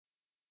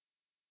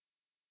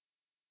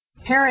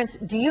Parents,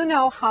 do you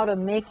know how to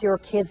make your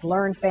kids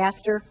learn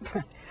faster?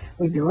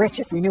 We'd be rich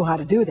if we knew how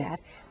to do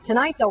that.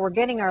 Tonight, though, we're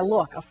getting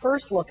a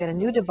first look at a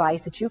new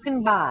device that you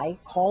can buy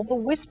called the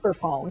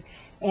Whisperphone,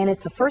 and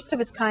it's a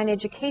first-of-its-kind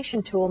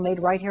education tool made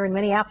right here in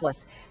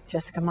Minneapolis.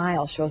 Jessica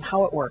Miles shows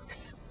how it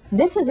works.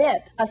 This is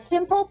it, a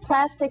simple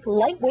plastic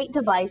lightweight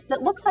device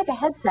that looks like a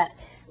headset,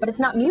 but it's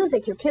not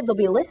music your kids will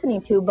be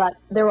listening to, but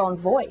their own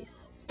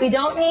voice. We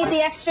don't need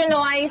the extra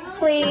noise,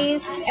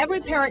 please.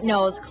 Every parent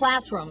knows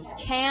classrooms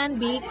can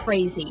be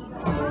crazy.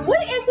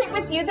 What is it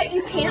with you that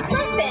you can't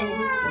listen?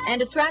 And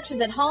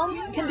distractions at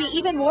home can be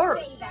even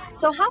worse.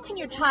 So how can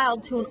your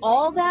child tune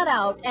all that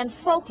out and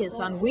focus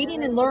on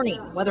reading and learning,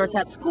 whether it's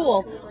at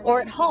school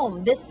or at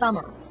home this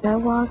summer? I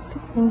walked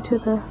into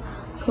the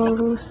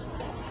photos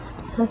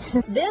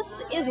section.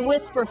 This is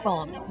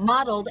Whisperphone,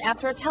 modeled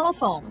after a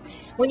telephone.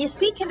 When you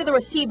speak into the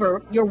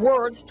receiver, your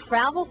words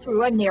travel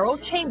through a narrow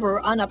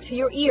chamber on up to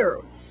your ear.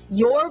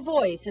 Your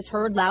voice is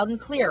heard loud and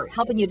clear,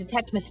 helping you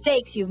detect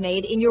mistakes you've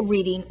made in your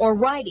reading or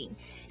writing.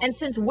 And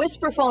since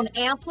Whisperphone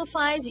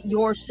amplifies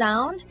your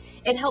sound,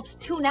 it helps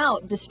tune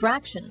out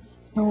distractions.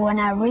 When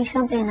I read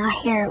something and I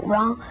hear it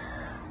wrong,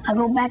 I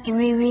go back and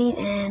reread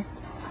and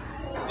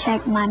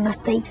check my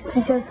mistakes.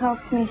 It just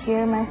helps me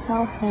hear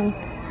myself and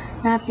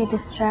not be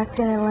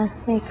distracted, and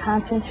lets me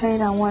concentrate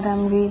on what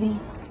I'm reading.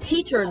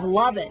 Teachers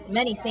love it,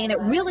 many saying it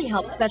really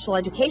helps special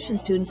education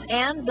students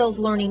and those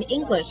learning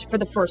English for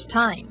the first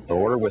time. They'll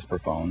order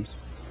Whisperphones,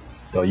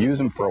 they'll use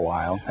them for a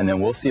while, and then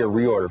we'll see a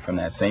reorder from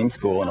that same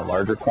school in a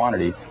larger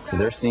quantity because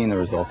they're seeing the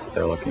results that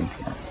they're looking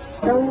for.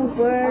 Some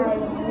words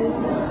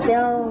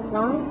spell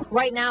wrong.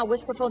 Right now,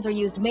 Whisperphones are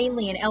used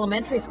mainly in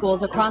elementary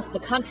schools across the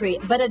country,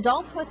 but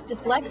adults with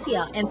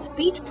dyslexia and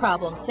speech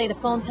problems say the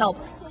phones help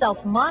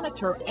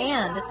self-monitor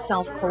and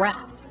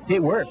self-correct.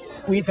 It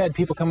works. We've had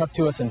people come up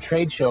to us in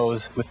trade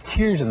shows with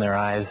tears in their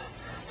eyes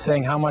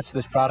saying how much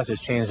this product has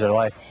changed their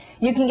life.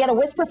 You can get a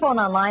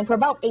Whisperphone online for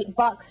about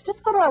 $8.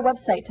 Just go to our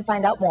website to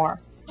find out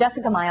more.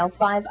 Jessica Miles,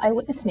 5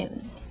 Eyewitness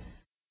News.